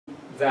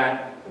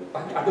that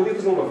I believe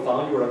there's a lot of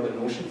value around the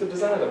notions of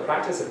design, the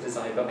practice of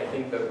design, but I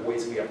think the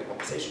ways we have the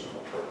conversation are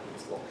not terribly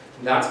useful.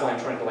 And that's why I'm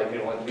trying to, like, you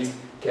know, at least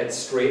get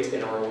straight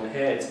in our own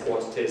heads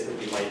what it is that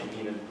we might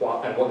mean and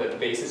what the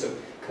basis of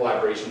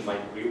collaboration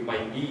might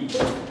be.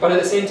 But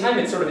at the same time,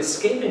 it's sort of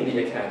escaping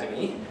the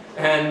academy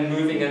and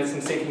moving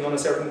and taking on a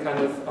certain kind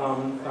of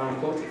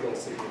political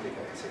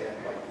significance again,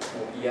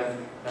 like EF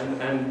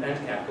and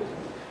capital.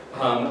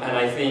 And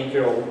I think,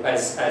 you know,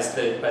 as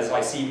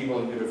I see people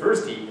in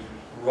university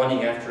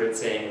running after it,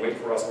 saying, "Wait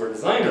for us, we're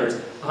designers,"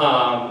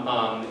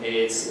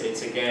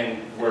 it's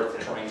again worth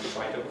trying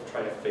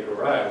to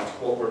figure out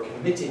what we're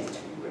committing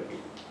to when we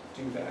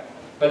do that.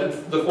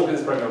 But the focus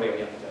is primarily on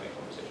the academic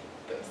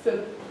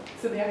conversation.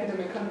 So the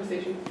academic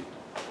conversation,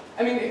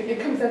 I mean, it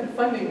comes down to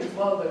funding as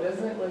well, though,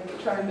 doesn't it?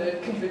 Like trying to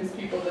convince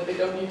people that they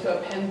don't need to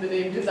append the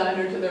name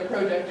designer to their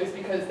project just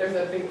because there's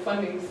a big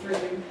funding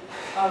stream.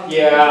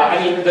 Yeah,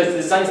 I mean, the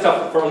design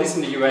stuff, for at least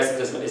in the US,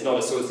 is not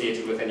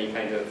associated with any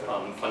kind of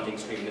funding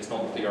stream. It's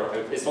not clear.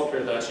 It's not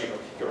clear that actually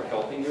you're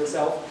helping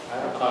yourself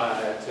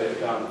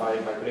by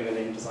putting the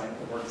name design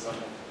or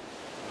design.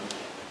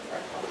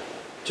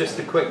 Just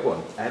a quick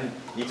one.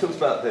 You talked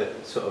about the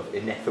sort of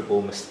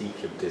ineffable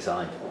mystique of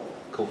design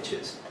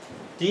cultures.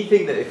 Do you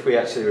think that if we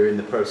actually were in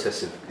the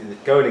process of,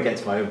 going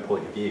against my own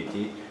point of view, do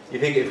you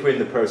think if we're in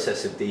the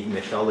process of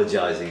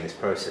demythologizing this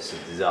process of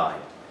design,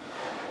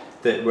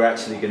 that we're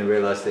actually going to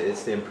realise that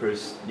it's the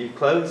emperor's new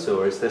clothes,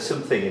 or is there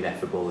something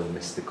ineffable and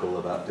mystical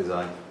about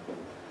design?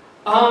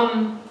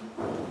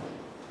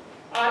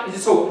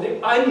 So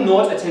I'm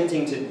not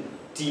attempting to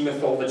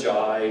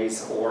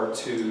demythologize or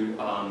to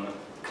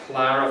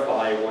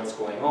clarify what's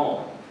going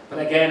on. But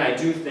again, I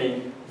do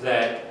think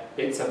that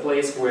it's a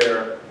place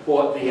where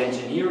what the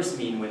engineers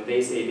mean when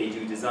they say they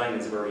do design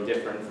is very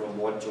different from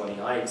what Johnny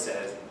Ive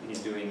says he's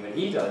doing when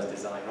he does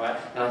design, right?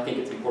 And I think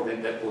it's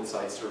important that both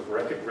sides sort of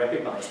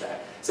recognize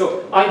that.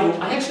 So I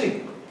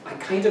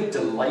kind of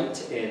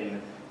delight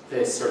in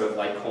this sort of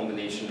like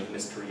combination of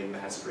mystery and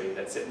mastery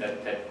that's in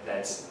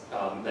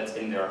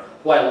there,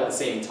 while at the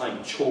same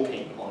time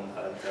choking on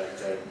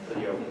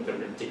the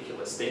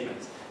ridiculous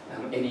statements.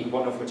 Any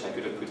one of which I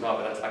could have put up,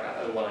 but that's like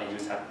the one I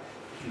used to have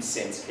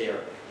sense here.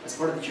 As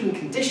part of the human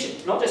condition,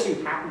 not just you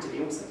happen to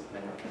be also.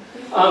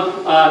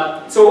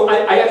 So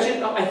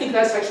I think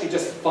that's actually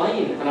just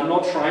fine, and I'm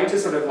not trying to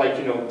sort of like,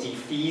 you know,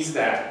 defease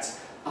that.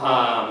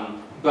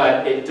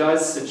 But it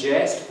does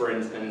suggest, for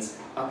instance,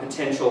 a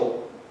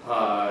potential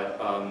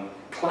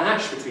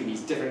clash between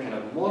these different kind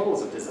of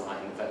models of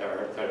design that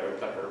are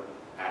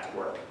at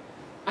work.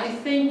 I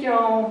think, you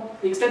know,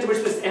 the extent to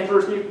which this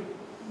emperor's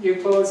new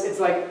clothes,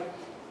 it's like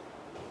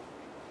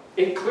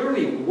it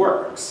clearly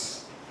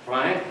works,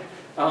 right?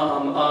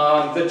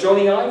 The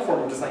Johnny Ive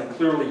form of design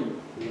clearly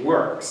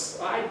works.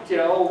 I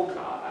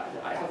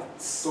have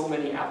so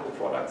many Apple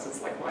products.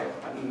 It's like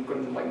I'm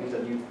going to need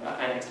a new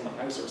annex to my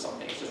house or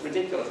something. It's just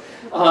ridiculous.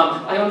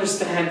 I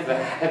understand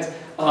that,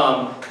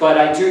 but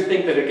I do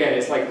think that again,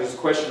 it's like this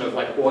question of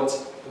like what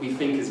we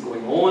think is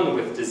going on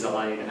with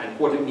design and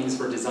what it means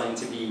for design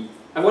to be.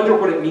 I wonder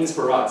what it means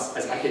for us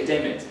as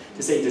academics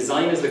to say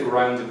design is the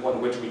ground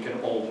upon which we can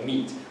all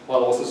meet,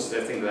 while also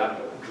suggesting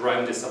that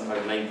ground is somehow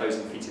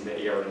 9,000 feet in the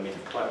air and made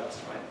of clouds,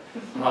 right?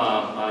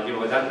 You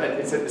know,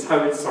 it's how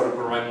it sort of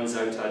grounds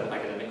out an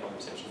academic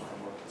conversation that I'm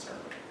more concerned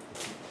with.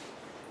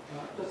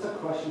 Just a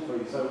question for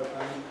you. So,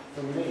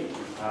 for me,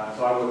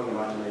 so I work in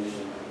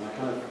imagination,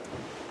 and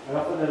I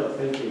often end up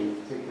thinking,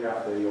 particularly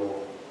after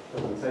your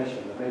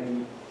presentation, that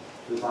maybe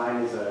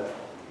design is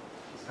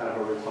kind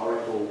of a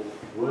rhetorical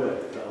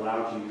word that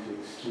allows you to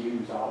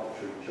excuse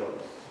arbitrary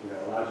choice. You know,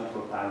 allows you to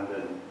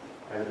abandon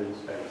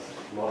evidence-based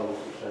models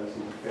which don't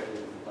seem to fit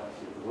with the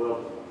complexity of the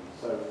world.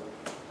 So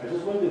I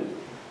just wondered,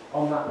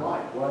 on that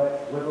line,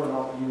 whether or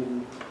not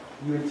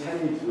you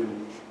intended to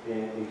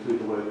include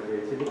the word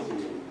creativity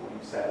in what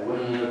you said,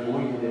 whether you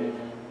avoided it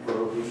for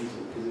a reason.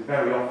 Because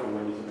very often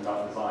when you're talking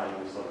about design,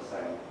 you're sort of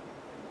saying,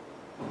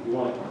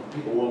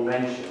 people will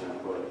mention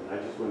that word, and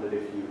I just wondered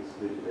if you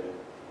excluded it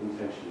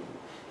intentionally,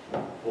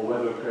 or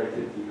whether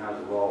creativity has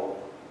a role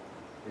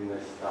in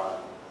this style.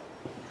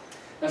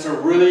 That's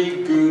a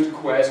really good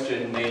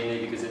question, mainly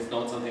because it's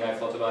not something I've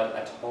thought about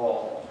at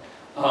all.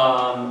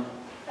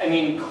 I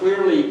mean,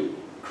 clearly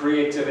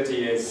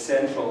creativity is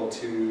central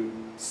to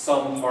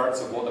some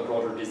parts of what the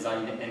broader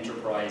design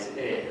enterprise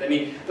is. I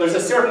mean, there's a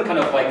certain kind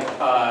of like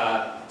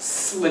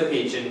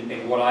slippage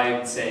in what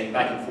I'm saying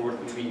back and forth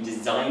between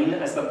design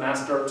as the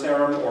master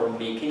term or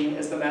making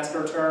as the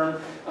master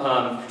term,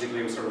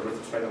 particularly sort of with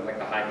respect to like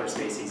the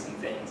hyperspaces and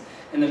things.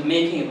 And the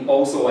making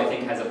also, I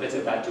think, has a bit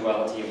of that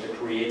duality of the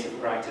creative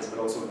practice, but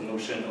also the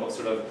notion of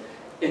sort of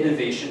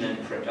innovation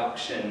and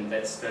production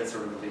that's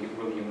sort of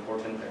really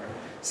important there.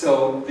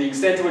 So the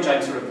extent to which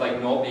I'm sort of like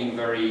not being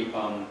very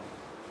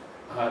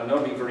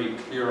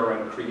clear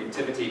on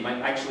creativity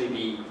might actually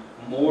be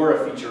more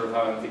a feature of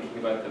how I'm thinking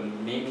about the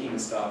making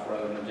stuff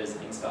rather than the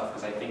designing stuff,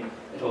 because I think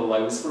it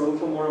allows for a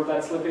little more of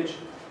that slippage.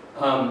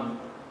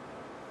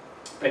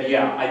 But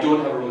yeah, I don't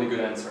have a really good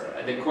answer.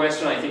 The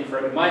question I think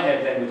in my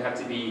head then would have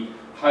to be,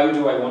 how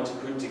do I want to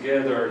put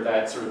together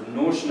that sort of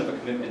notion of a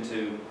commitment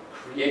to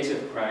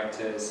creative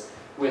practice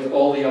with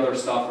all the other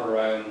stuff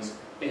around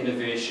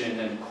innovation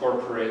and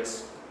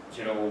corporate,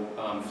 you know,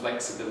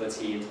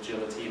 flexibility and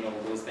agility and all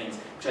those things,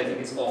 which I think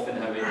is often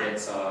how it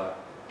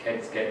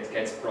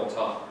gets brought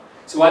up.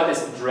 So at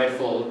this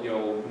dreadful, you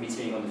know,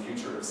 meeting on the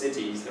future of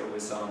cities, there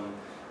was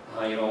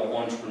you know,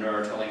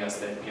 entrepreneur telling us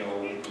that, you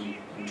know, he'd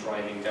been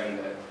driving down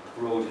the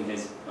road in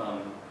his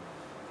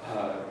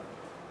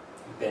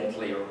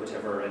Bentley or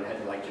whatever, and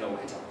had, like, you know,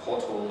 hit a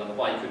pothole, and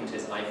why couldn't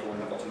his iPhone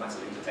have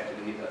automatically detected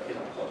he hit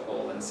a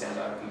pothole and sent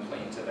out a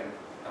complaint to the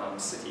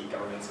city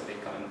government so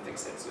they'd come and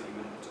fix it so he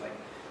wouldn't, like,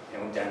 you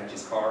know, damage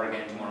his car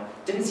again tomorrow.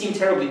 Didn't seem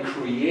terribly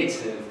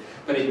creative,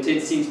 but it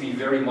did seem to be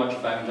very much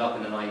bound up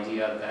in an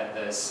idea that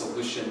the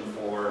solution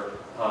for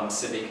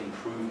civic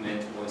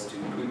improvement was to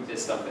put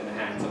this stuff in the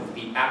hands of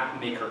the app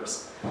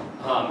makers.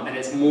 And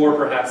it's more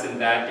perhaps in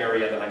that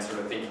area that I'm sort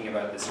of thinking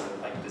about this sort of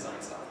like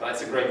design stuff. But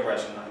that's a great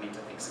question that I need to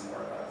think some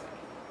more about.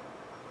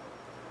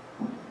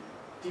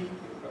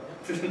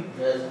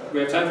 We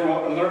have time for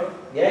one another?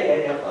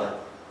 Yeah, fine.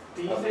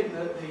 Do you think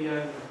that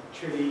the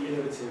truly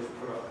innovative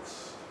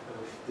products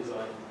of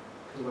design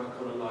can work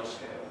on a large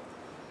scale?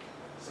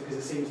 So, because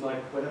it seems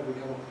like whenever we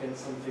come up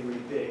against something really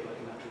big, like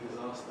a natural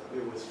disaster,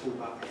 we always fall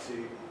back to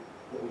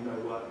what we know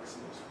works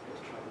and just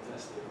try to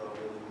test it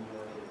rather than new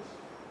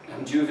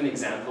ideas. Do you have an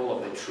example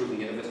of the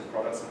truly innovative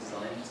products of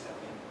design?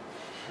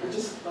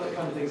 Just like the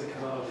kind of things that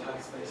come out of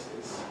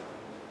hackerspaces.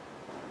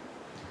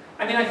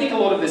 I mean, I think a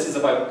lot of this is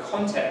about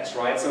context,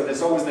 right? So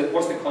there's always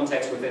what's the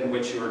context within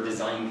which your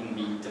design can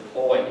be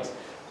deployed.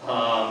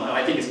 And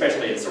I think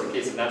especially in sort of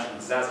case of natural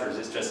disasters,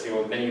 it's just, you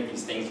know, many of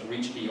these things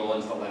reach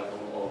beyond the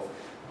level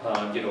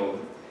of, you know,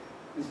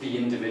 the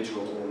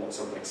individual or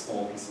sort of like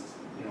small pieces,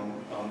 you know,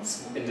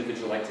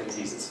 individual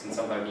activities that can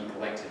somehow be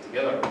collected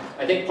together.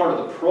 I think part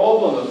of the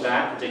problem of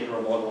that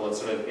particular model of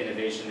sort of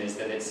innovation is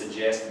that it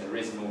suggests that there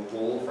is no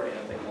role for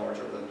anything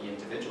larger than the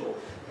individual.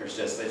 It's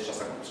just a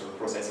sort of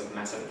process of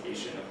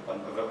massification of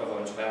a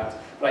bunch of apps.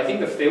 But I think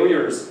the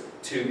failures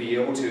to be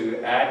able to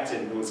act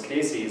in those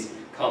cases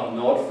come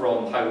not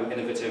from how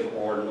innovative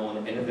or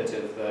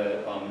non-innovative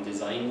the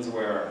designs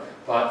were,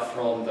 but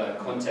from the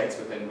context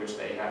within which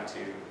they have to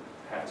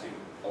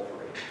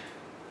operate.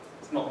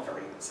 It's not a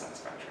very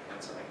satisfactory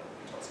answer, I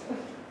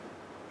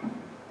know.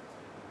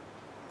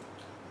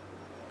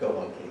 Go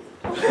on, Keith.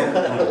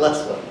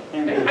 Last one.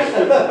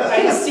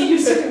 I just see you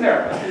sitting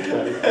there.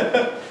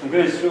 I'm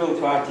going to struggle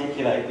to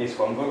articulate this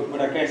one, but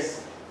I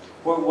guess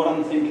what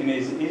I'm thinking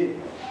is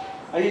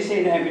are you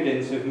seeing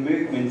evidence of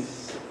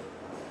movements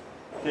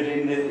that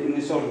in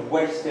the sort of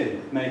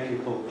Western maker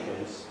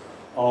cultures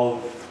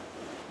of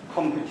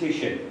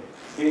competition?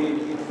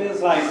 It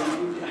feels like,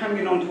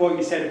 hanging on to what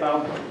you said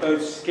about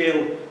both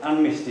skill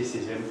and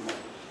mysticism,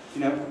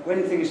 you know,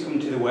 when things come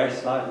to the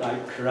West,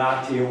 like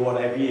karate or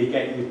whatever, you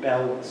get your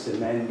belts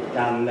and then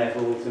Dan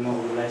levels and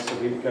all the rest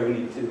of it going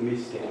into the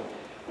mystic.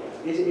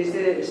 Is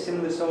there a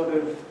similar sort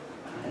of,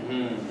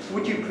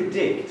 would you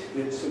predict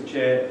that such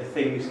a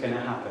thing is going to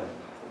happen?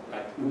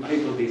 Will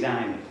people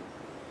design it?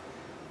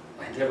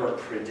 I never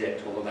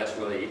predict, although that's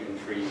really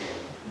intriguing.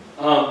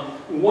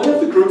 One of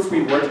the groups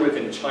we worked with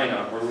in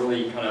China were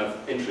really kind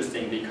of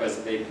interesting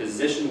because they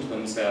positioned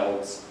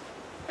themselves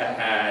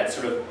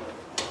sort of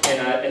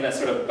in a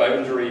sort of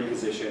boundary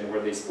position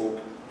where they spoke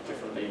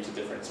differently to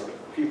different sort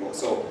of people.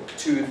 So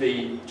to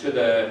the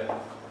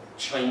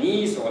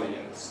Chinese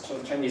audience, to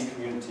the Chinese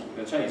community,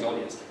 the Chinese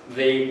audience,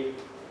 they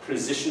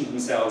positioned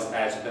themselves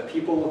as the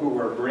people who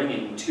were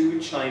bringing to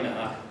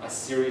China a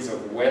series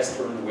of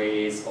Western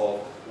ways of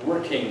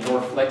working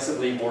more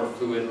flexibly, more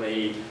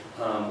fluidly,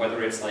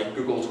 whether it's like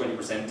Google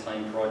 20%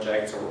 time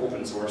projects or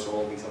open source or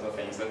all these other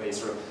things that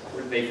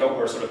they felt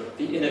were sort of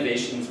the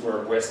innovations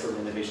were Western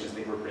innovations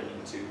they were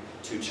bringing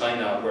to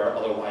China, where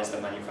otherwise the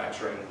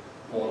manufacturing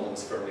model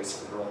was fairly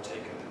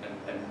sclerotic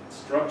and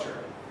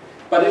structured.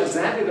 But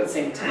exactly at the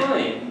same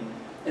time,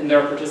 in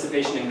their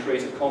participation in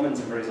Creative Commons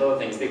and various other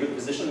things, they would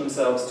position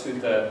themselves to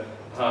the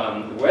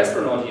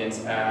Western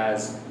audience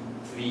as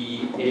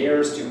the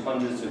heirs to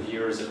hundreds of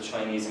years of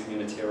Chinese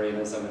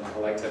communitarianism and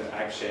collective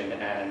action,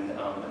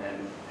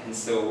 and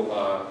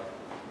so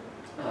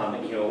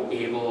you know,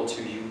 able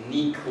to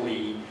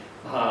uniquely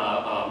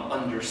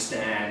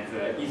understand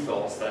the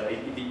ethos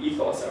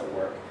at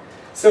work.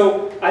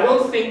 So I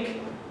don't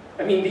think,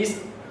 I mean,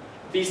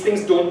 these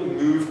things don't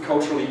move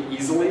culturally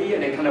easily,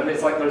 and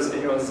it's like there's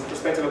a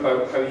perspective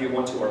about how you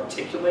want to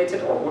articulate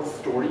it or what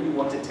story you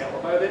want to tell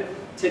about it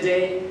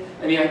today.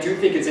 I mean, I do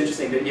think it's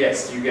interesting that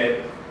yes, you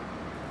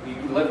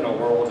live in a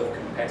world of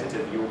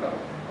competitive yoga,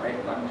 right?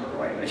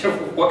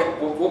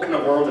 What kind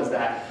of world is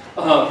that?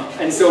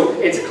 And so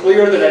it's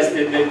clear that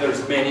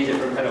there's many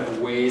different kind of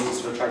ways to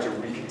sort of try to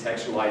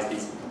recontextualize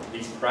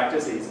these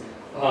practices.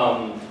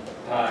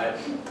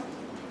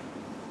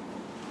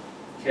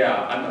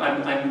 Yeah,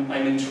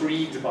 I'm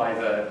intrigued by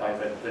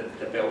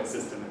the belt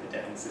system and the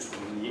Dan system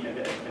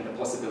and the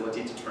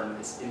possibility to turn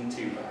this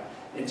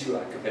into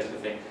a competitive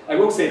thing. I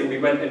will say that we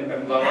went in the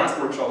last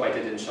workshop I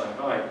did in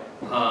Shanghai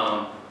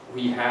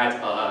we had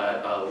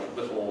a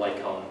little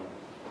like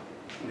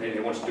they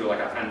wanted to do like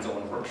a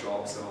hands-on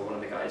workshop. So one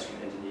of the guys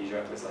from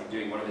Indonesia was like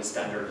doing one of his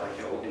standard like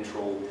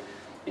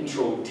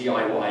intro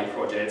DIY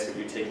projects where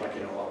you take like a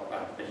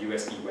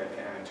USB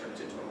webcam and turn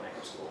it into a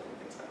microscope and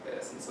things like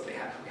this. And so we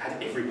had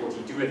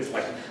everybody do it. It's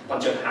like a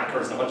bunch of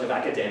hackers and a bunch of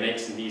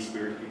academics and these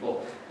weird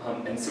people.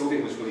 And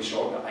Sylvia was really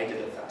shocked that I did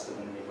it faster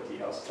than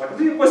anybody else. It's like,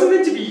 it wasn't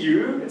meant to be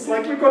you. It's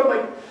like we've got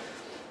like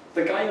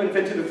the guy who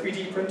invented the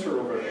 3D printer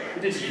over there. Who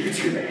did you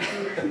do that?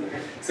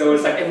 So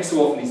it's like every so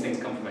often these things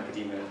come from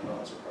academia as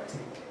well,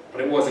 surprising.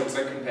 But it was a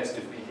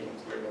competitive meeting. It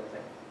was a very well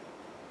thing.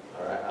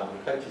 All right, I'm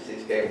conscious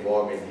it's getting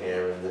warm in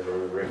here and there's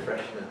a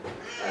refreshment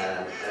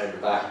at the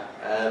back.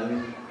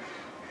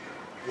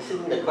 This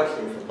isn't a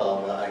question for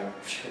Paul, but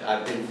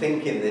I've been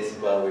thinking this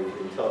while we've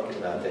been talking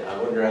about it. I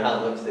wonder how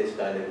much this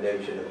kind of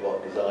notion of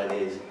what design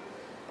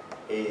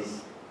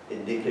is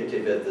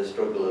indicative of the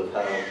struggle of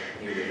how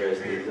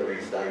universities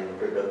understand the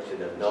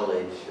production of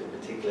knowledge, and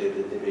particularly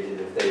the division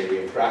of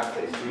theory and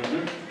practice.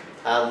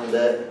 And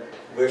that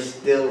we're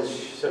still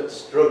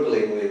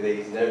struggling with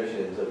these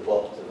notions of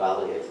what's a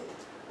value.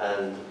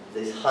 And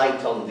this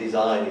height on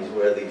design is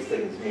where these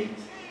things meet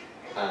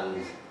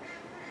and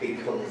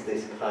becomes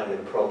this kind of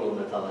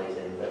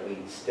problematizing that we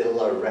still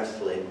are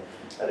wrestling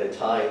at a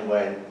time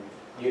when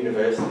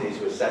universities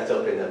were set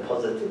up in a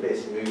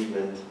positivist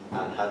movement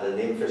and had an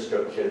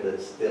infrastructure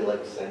that still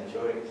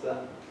accentuates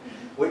that,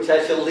 which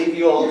I shall leave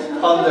you all to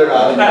ponder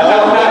on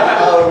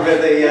over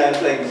the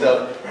thing.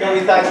 So can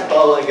we thank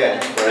Paul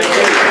again?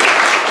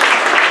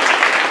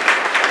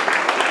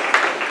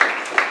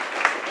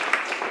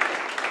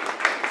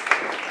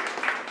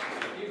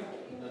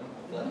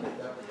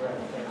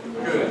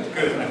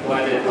 Good. I'm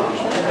glad it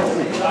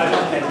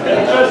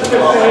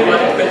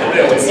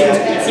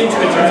seemed to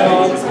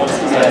interest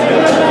responses.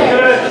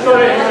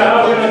 Sorry,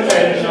 how are we going to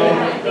change?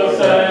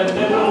 There's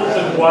noodles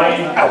and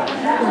wine.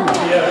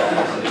 Yeah.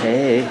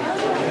 Hey.